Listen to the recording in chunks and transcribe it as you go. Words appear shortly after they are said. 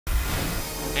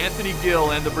Anthony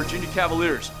Gill and the Virginia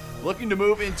Cavaliers looking to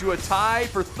move into a tie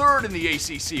for third in the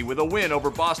ACC with a win over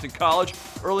Boston College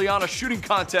early on. A shooting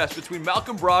contest between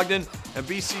Malcolm Brogdon and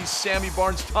BC's Sammy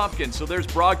Barnes-Tompkins. So there's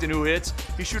Brogdon who hits.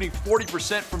 He's shooting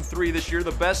 40% from three this year,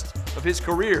 the best of his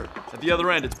career. At the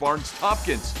other end, it's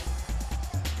Barnes-Tompkins,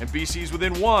 and BC's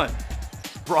within one.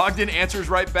 Brogdon answers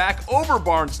right back over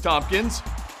Barnes-Tompkins.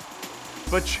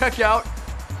 But check out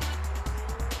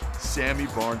Sammy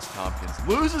Barnes-Tompkins.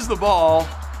 Loses the ball,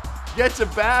 gets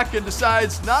it back, and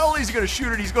decides not only is he going to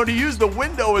shoot it, he's going to use the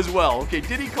window as well. Okay,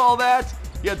 did he call that?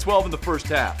 He had 12 in the first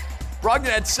half. Brogdon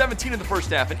had 17 in the first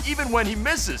half, and even when he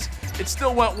misses, it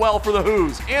still went well for the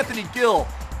Hoos. Anthony Gill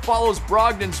follows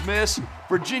Brogdon's miss.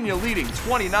 Virginia leading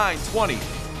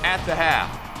 29-20 at the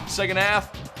half. Second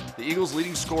half, the Eagles'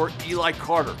 leading scorer, Eli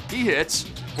Carter. He hits,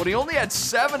 but he only had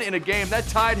 7 in a game. That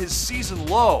tied his season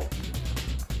low.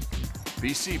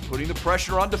 BC putting the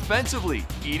pressure on defensively.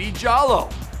 Edie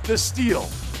Jallo, the steal,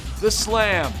 the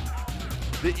slam.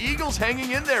 The Eagles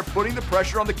hanging in there, putting the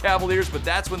pressure on the Cavaliers, but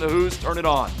that's when the Hoos turn it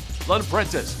on. Lund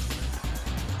Prentice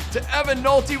to Evan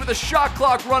Nolte with a shot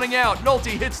clock running out. Nolte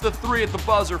hits the three at the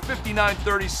buzzer,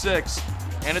 59-36,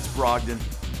 and it's Brogdon.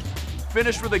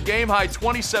 Finished with a game-high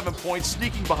 27 points,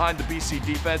 sneaking behind the BC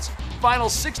defense. Final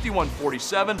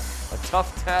 61-47. A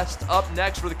tough test up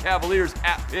next for the Cavaliers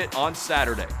at Pitt on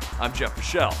Saturday. I'm Jeff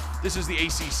Fischel. This is the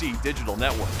ACC Digital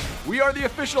Network. We are the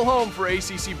official home for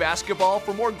ACC basketball.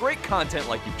 For more great content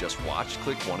like you've just watched,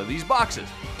 click one of these boxes.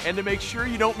 And to make sure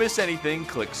you don't miss anything,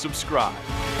 click subscribe.